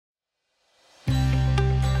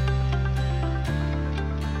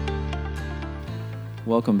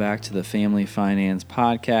Welcome back to the Family Finance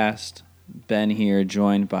Podcast. Ben here,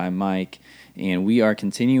 joined by Mike, and we are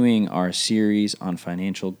continuing our series on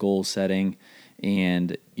financial goal setting.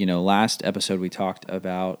 And, last episode we talked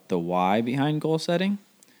about the why behind goal setting,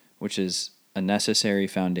 which is a necessary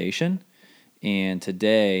foundation. And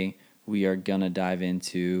today we are going to dive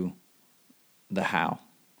into the how,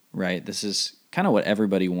 right? This is kind of what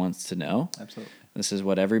everybody wants to know. Absolutely. This is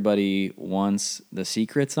what everybody wants the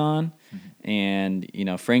secrets on. Mm-hmm.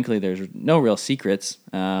 And, frankly, there's no real secrets,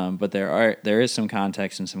 but there is some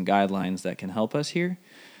context and some guidelines that can help us here.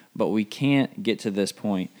 But we can't get to this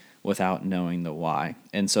point without knowing the why.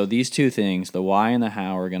 And so these two things, the why and the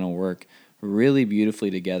how, are going to work really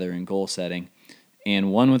beautifully together in goal setting.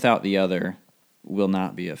 And one without the other will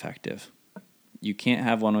not be effective. You can't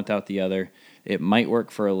have one without the other. It might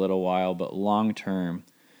work for a little while, but long term,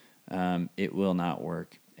 it will not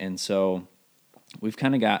work. And so we've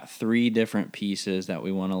kind of got three different pieces that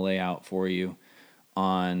we want to lay out for you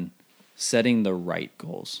on setting the right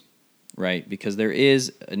goals, right? Because there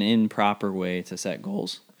is an improper way to set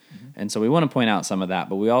goals. Mm-hmm. And so we want to point out some of that,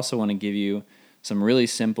 but we also want to give you some really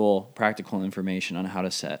simple, practical information on how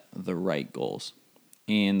to set the right goals.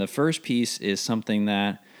 And the first piece is something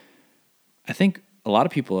that I think a lot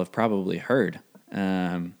of people have probably heard.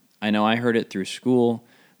 I know I heard it through school.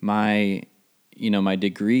 My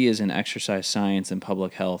degree is in exercise science and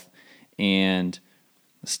public health, and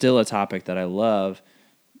still a topic that I love.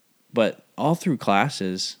 But all through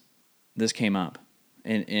classes, this came up.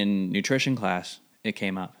 In nutrition class, it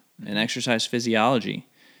came up. In exercise physiology,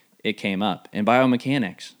 it came up. In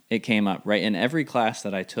biomechanics, it came up. Right? In every class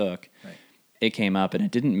that I took, right, it came up, and it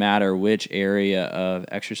didn't matter which area of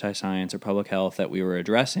exercise science or public health that we were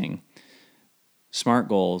addressing. SMART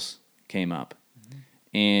goals came up.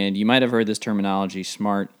 And you might have heard this terminology,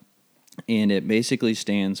 SMART, and it basically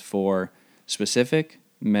stands for specific,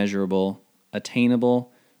 measurable,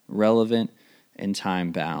 attainable, relevant, and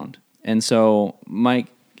time-bound. And so, Mike,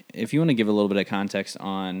 if you want to give a little bit of context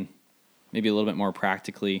on maybe a little bit more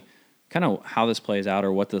practically kind of how this plays out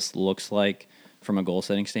or what this looks like from a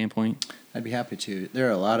goal-setting standpoint. I'd be happy to. There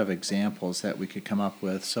are a lot of examples that we could come up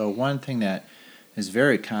with. So one thing that is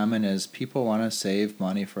very common is people want to save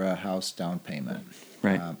money for a house down payment.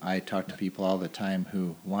 Right. I talk to people all the time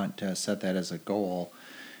who want to set that as a goal.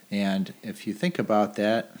 And if you think about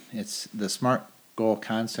that, it's the SMART goal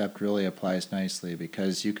concept really applies nicely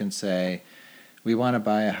because you can say, we want to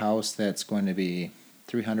buy a house that's going to be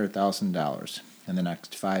 $300,000 in the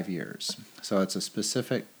next 5 years. So it's a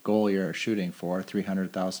specific goal you're shooting for,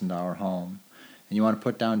 $300,000 home. And you want to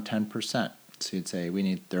put down 10%. So you'd say, we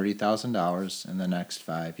need $30,000 in the next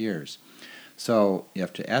 5 years. So you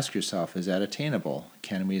have to ask yourself, is that attainable?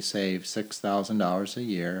 Can we save $6,000 a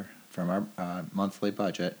year from our monthly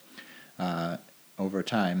budget over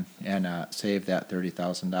time and save that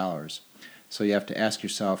 $30,000? So you have to ask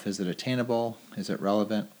yourself, is it attainable? Is it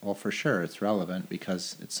relevant? Well, for sure it's relevant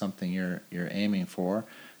because it's something you're aiming for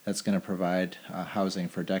that's going to provide housing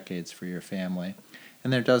for decades for your family.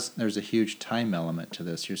 And there's a huge time element to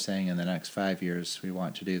this. You're saying in the next 5 years we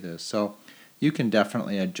want to do this. So you can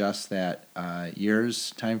definitely adjust that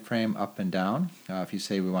years time frame up and down. If you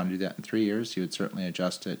say we want to do that in 3 years, you would certainly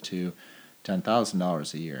adjust it to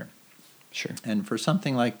 $10,000 a year. Sure. And for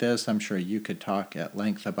something like this, I'm sure you could talk at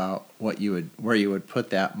length about where you would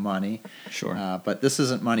put that money. Sure. But this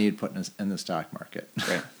isn't money you'd put in the stock market.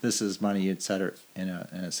 Right. This is money you'd set it in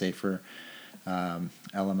a safer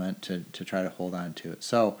element to try to hold on to it.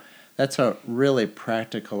 So that's a really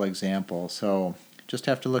practical example. So just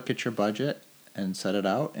have to look at your budget and set it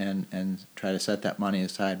out and try to set that money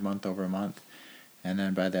aside month over month. And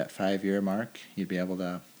then by that 5-year mark, you'd be able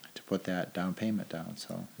to put that down payment down.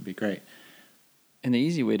 So it'd be great. And the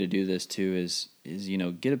easy way to do this too is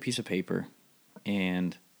get a piece of paper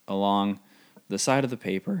and along the side of the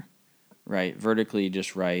paper, right, vertically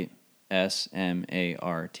just write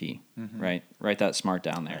SMART, right? Write that SMART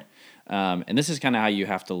down there. Right. And this is kind of how you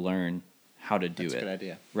have to learn how to do it. That's a good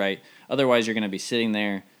idea. Right? Otherwise, you're going to be sitting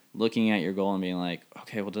there looking at your goal and being like,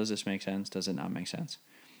 okay, well, does this make sense? Does it not make sense?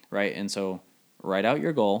 Right? And so write out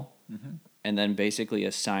your goal and then basically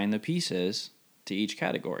assign the pieces to each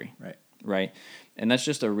category. Right? And that's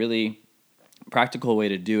just a really practical way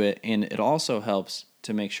to do it. And it also helps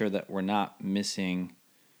to make sure that we're not missing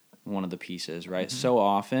one of the pieces, right? So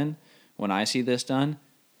often when I see this done,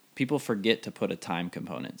 people forget to put a time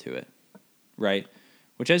component to it, right?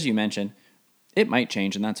 Which, as you mentioned, it might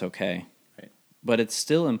change and that's okay. Right. But it's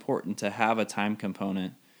still important to have a time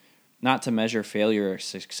component, not to measure failure or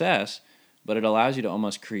success, but it allows you to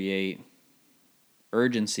almost create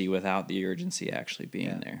urgency without the urgency actually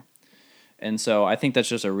being there. And so I think that's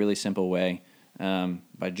just a really simple way,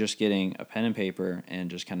 by just getting a pen and paper and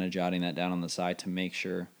just kind of jotting that down on the side to make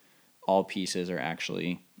sure all pieces are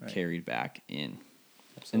actually carried back in.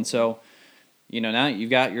 Absolutely. And so, now you've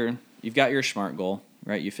got your SMART goal,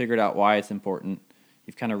 right? You figured out why it's important.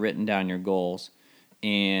 You've kind of written down your goals,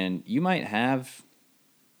 and you might have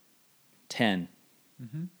 10,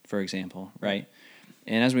 for example, right?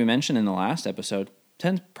 And as we mentioned in the last episode,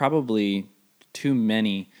 10's probably too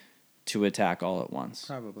many to attack all at once.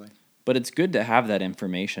 Probably. But it's good to have that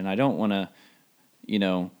information. I don't want to,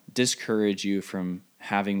 discourage you from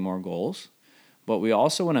having more goals, but we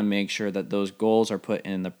also want to make sure that those goals are put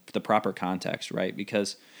in the proper context, right?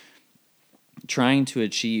 Because trying to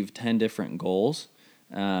achieve 10 different goals,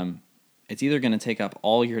 it's either going to take up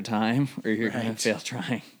all your time or you're going to fail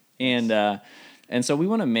trying. And so we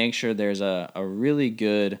want to make sure there's a really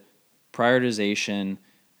good prioritization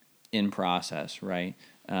in process, right?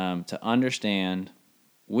 To understand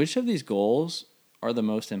which of these goals are the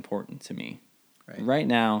most important to me. Right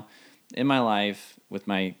now, in my life, with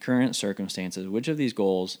my current circumstances, which of these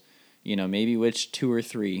goals, maybe which 2 or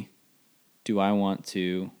 3 do I want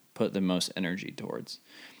to put the most energy towards?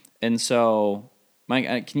 And so,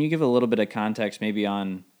 Mike, can you give a little bit of context maybe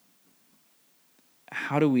on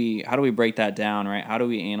how do we break that down, right? How do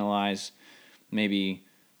we analyze maybe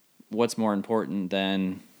what's more important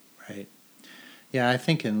than... Right. Yeah, I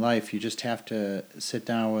think in life you just have to sit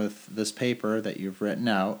down with this paper that you've written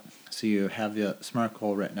out. So you have the SMART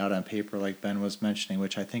goal written out on paper like Ben was mentioning,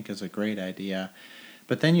 which I think is a great idea.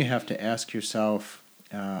 But then you have to ask yourself,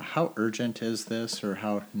 how urgent is this, or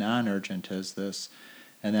how non-urgent is this?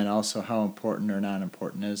 And then also how important or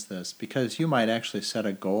non-important is this? Because you might actually set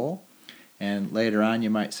a goal, and later on you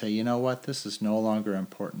might say, you know what, this is no longer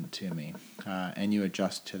important to me. And you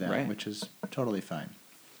adjust to that, which is totally fine.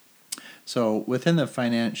 So within the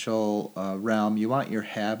financial realm, you want your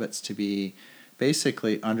habits to be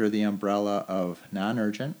basically under the umbrella of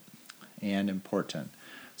non-urgent and important.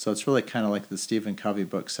 So it's really kind of like the Stephen Covey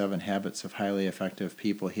book, 7 Habits of Highly Effective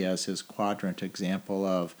People. He has his quadrant example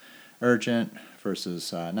of urgent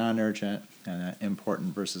versus non-urgent, and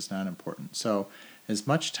important versus non-important. So as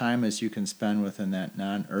much time as you can spend within that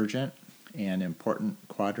non-urgent and important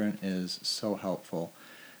quadrant is so helpful.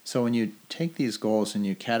 So when you take these goals and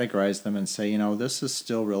you categorize them and say, this is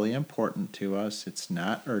still really important to us, it's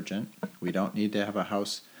not urgent, we don't need to have a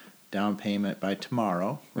house down payment by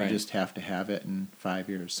tomorrow, we just have to have it in 5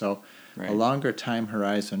 years. So a longer time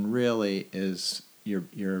horizon really is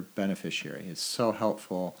your beneficiary. It's so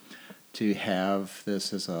helpful to have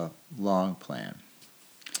this as a long plan.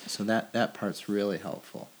 So that part's really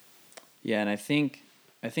helpful. Yeah, and I think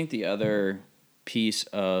the other piece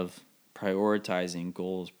of prioritizing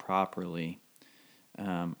goals properly,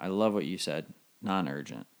 I love what you said,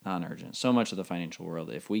 non-urgent. So much of the financial world,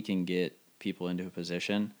 if we can get people into a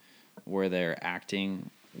position where they're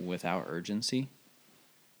acting without urgency,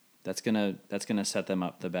 that's gonna set them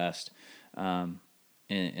up the best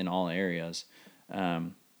in all areas.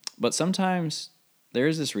 But sometimes there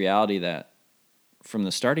is this reality that from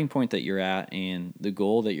the starting point that you're at and the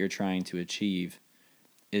goal that you're trying to achieve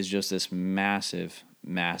is just this massive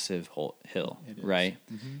hill, right?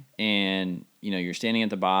 Mm-hmm. And you're standing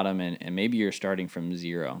at the bottom and maybe you're starting from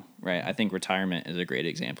zero, right? I think retirement is a great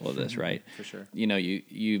example of this, right? For sure.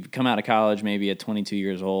 You've come out of college maybe at 22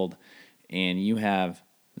 years old and you have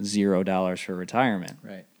 $0 for retirement,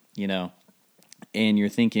 right? And you're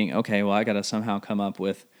thinking, okay, well, I got to somehow come up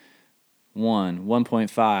with $1.5,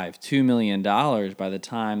 $2 million by the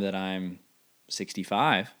time that I'm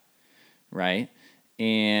 65, right?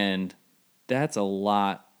 And that's a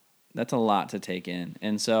lot to take in.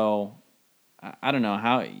 And so I don't know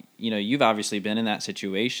how, you've obviously been in that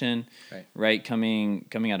situation, right? Coming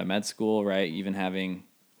out of med school, right? Even having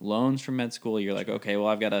loans from med school, you're like, okay, well,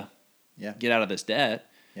 I've got to get out of this debt.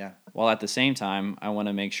 Yeah. While at the same time, I want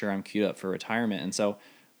to make sure I'm queued up for retirement. And so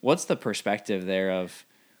what's the perspective there of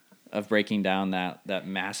breaking down that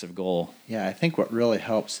massive goal? Yeah, I think what really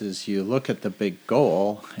helps is you look at the big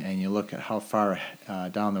goal and you look at how far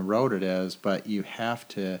down the road it is, but you have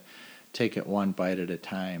to take it one bite at a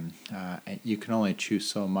time. You can only chew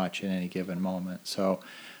so much in any given moment. So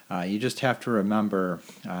you just have to remember,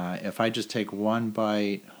 if I just take one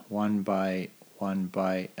bite,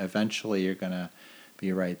 eventually you're going to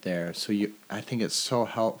be right there. So I think it's so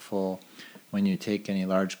helpful when you take any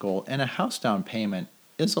large goal. And a house down payment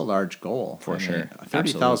is a large goal. For sure.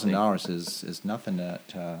 $30,000 is nothing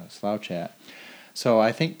to slouch at. So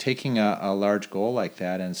I think taking a large goal like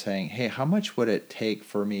that and saying, hey, how much would it take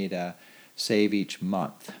for me to save each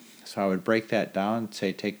month? So I would break that down,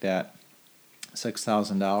 say take that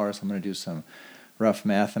 $6,000. I'm going to do some rough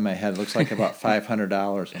math in my head. It looks like about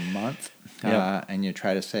 $500 a month. Yep. And you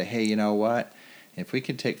try to say, hey, you know what? If we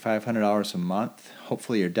could take $500 a month,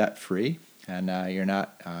 hopefully you're debt free and you're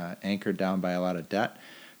not anchored down by a lot of debt.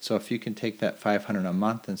 So if you can take that $500 a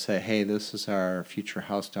month and say, hey, this is our future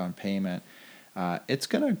house down payment, it's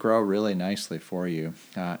going to grow really nicely for you.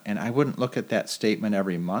 And I wouldn't look at that statement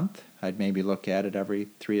every month. I'd maybe look at it every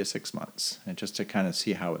 3 to 6 months, and just to kind of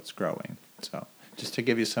see how it's growing. So just to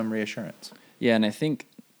give you some reassurance. Yeah, and I think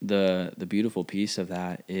the beautiful piece of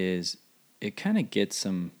that is it kind of gets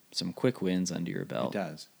some quick wins under your belt. It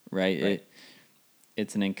does. Right?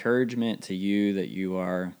 It's an encouragement to you that you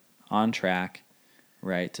are on track,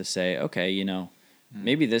 right? To say, okay,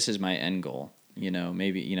 maybe this is my end goal.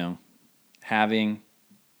 Maybe, having,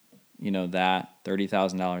 that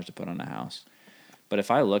 $30,000 to put on a house. But if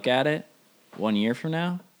I look at it 1 year from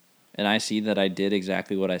now and I see that I did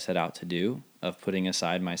exactly what I set out to do of putting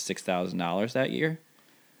aside my $6,000 that year,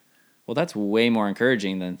 well, that's way more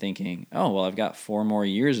encouraging than thinking, oh, well, I've got 4 more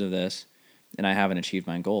years of this and I haven't achieved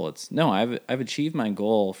my goal. It's no, I've achieved my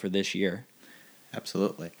goal for this year.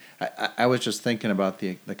 Absolutely. I was just thinking about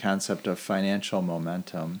the concept of financial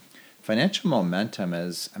momentum. Financial momentum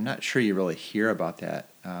is, I'm not sure you really hear about that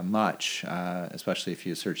much, especially if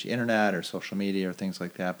you search the internet or social media or things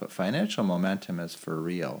like that, but financial momentum is for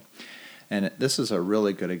real. And this is a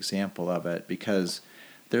really good example of it because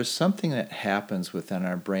there's something that happens within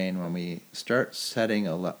our brain when we start setting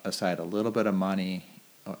aside a little bit of money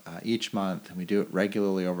each month, and we do it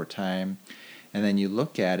regularly over time, and then you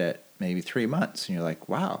look at it maybe 3 months and you're like,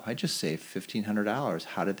 wow, I just saved $1,500.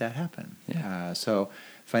 How did that happen? Yeah. So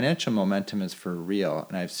financial momentum is for real,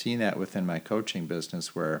 and I've seen that within my coaching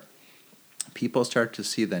business where people start to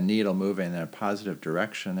see the needle moving in a positive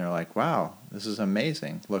direction. They're like, wow, this is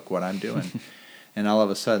amazing. Look what I'm doing. And all of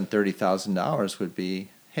a sudden $30,000 would be,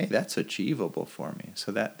 hey, that's achievable for me.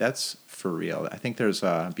 So that's for real. I think there's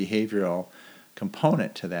a behavioral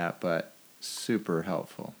component to that, but super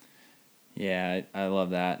helpful. Yeah, I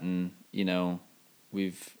love that. And,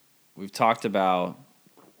 we've talked about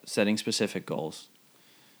setting specific goals.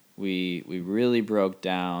 We really broke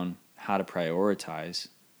down how to prioritize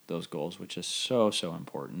those goals, which is so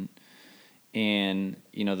important. And,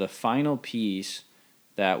 the final piece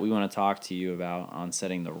that we want to talk to you about on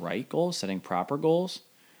setting the right goals, setting proper goals,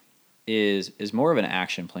 is more of an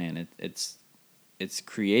action plan. It's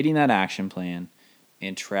creating that action plan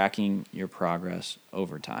and tracking your progress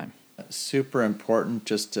over time. Super important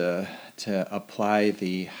just to apply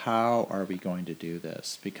the how are we going to do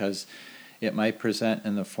this, because it might present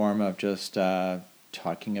in the form of just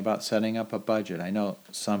talking about setting up a budget. I know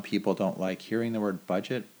some people don't like hearing the word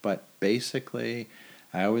budget, but basically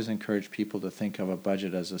I always encourage people to think of a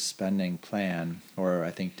budget as a spending plan, or I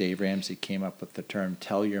think Dave Ramsey came up with the term,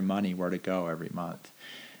 tell your money where to go every month.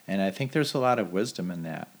 And I think there's a lot of wisdom in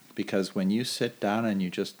that, because when you sit down and you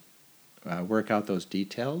just work out those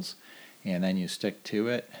details and then you stick to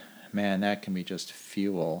it, man, that can be just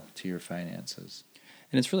fuel to your finances.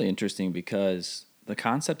 And it's really interesting because the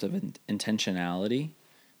concept of intentionality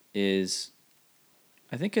is,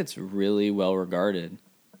 I think it's really well regarded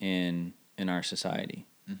in our society,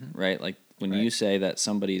 right? Like when you say that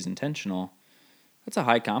somebody is intentional, that's a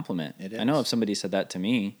high compliment. It is. I know if somebody said that to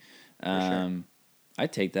me, Sure. I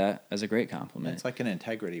take that as a great compliment. It's like an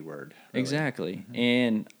integrity word. Really. Exactly.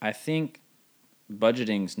 And I think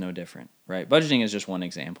budgeting's no different, right? Budgeting is just one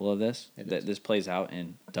example of this. This plays out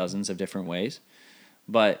in dozens of different ways.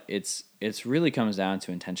 But it's really comes down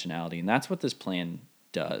to intentionality, and that's what this plan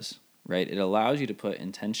does, right? It allows you to put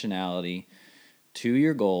intentionality to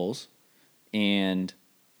your goals, and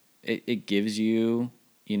it gives you,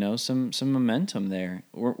 some momentum there.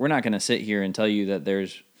 We're not going to sit here and tell you that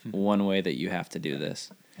there's one way that you have to do this.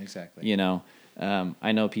 Exactly.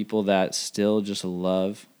 I know people that still just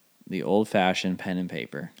love the old-fashioned pen and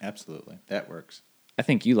paper. Absolutely. That works. I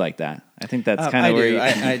think you like that. I think that's kind of where you...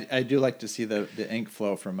 I do like to see the ink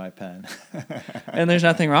flow from my pen. And there's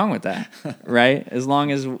nothing wrong with that, right? As long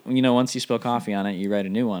as, once you spill coffee on it, you write a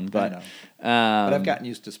new one. But, I know. But I've gotten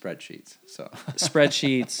used to spreadsheets. So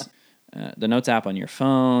spreadsheets, the Notes app on your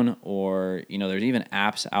phone, or, there's even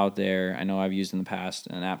apps out there. I know I've used in the past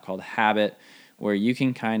an app called Habit, where you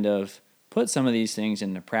can kind of put some of these things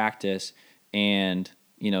into practice, and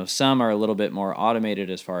some are a little bit more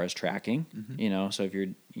automated as far as tracking, so if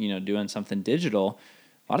you're, doing something digital,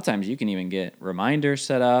 a lot of times you can even get reminders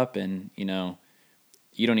set up, and,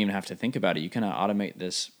 you don't even have to think about it. You kind of automate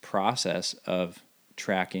this process of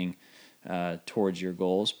tracking towards your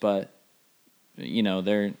goals, but,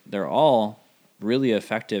 they're all really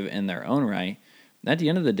effective in their own right. At the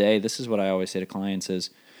end of the day, this is what I always say to clients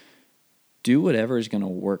is do whatever is going to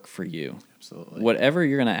work for you. Absolutely. Whatever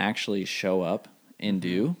you're going to actually show up and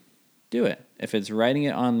do it. If it's writing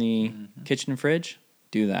it on the kitchen fridge,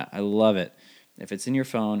 do that. I love it. If it's in your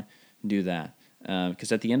phone, do that.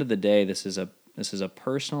 Because at the end of the day, this is a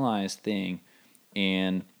personalized thing,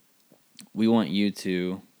 and we want you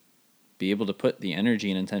to be able to put the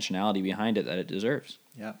energy and intentionality behind it that it deserves.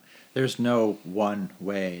 Yeah. There's no one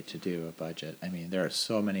way to do a budget. I mean, there are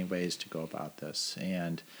so many ways to go about this.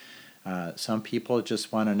 And some people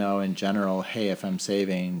just want to know in general, hey, if I'm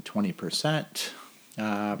saving 20%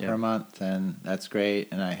 per month, then that's great.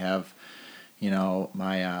 And I have,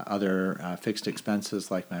 my other fixed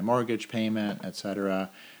expenses like my mortgage payment,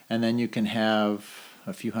 etc. And then you can have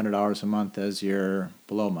a few $100s a month as your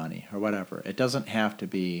below money or whatever. It doesn't have to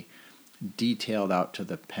be detailed out to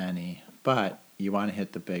the penny, but you want to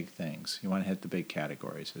hit the big things. You want to hit the big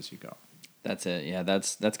categories as you go. That's it. Yeah,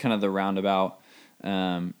 that's kind of the roundabout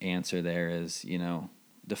answer there is,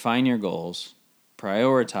 define your goals,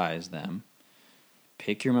 prioritize them,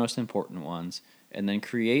 pick your most important ones, and then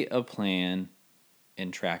create a plan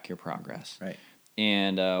and track your progress. Right.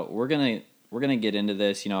 And we're gonna get into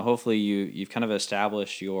this. Hopefully you've kind of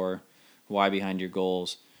established your why behind your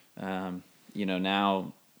goals.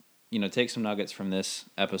 Now, take some nuggets from this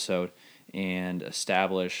episode and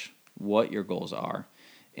establish what your goals are,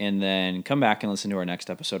 and then come back and listen to our next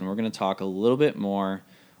episode. And we're going to talk a little bit more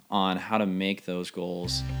on how to make those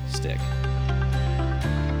goals stick.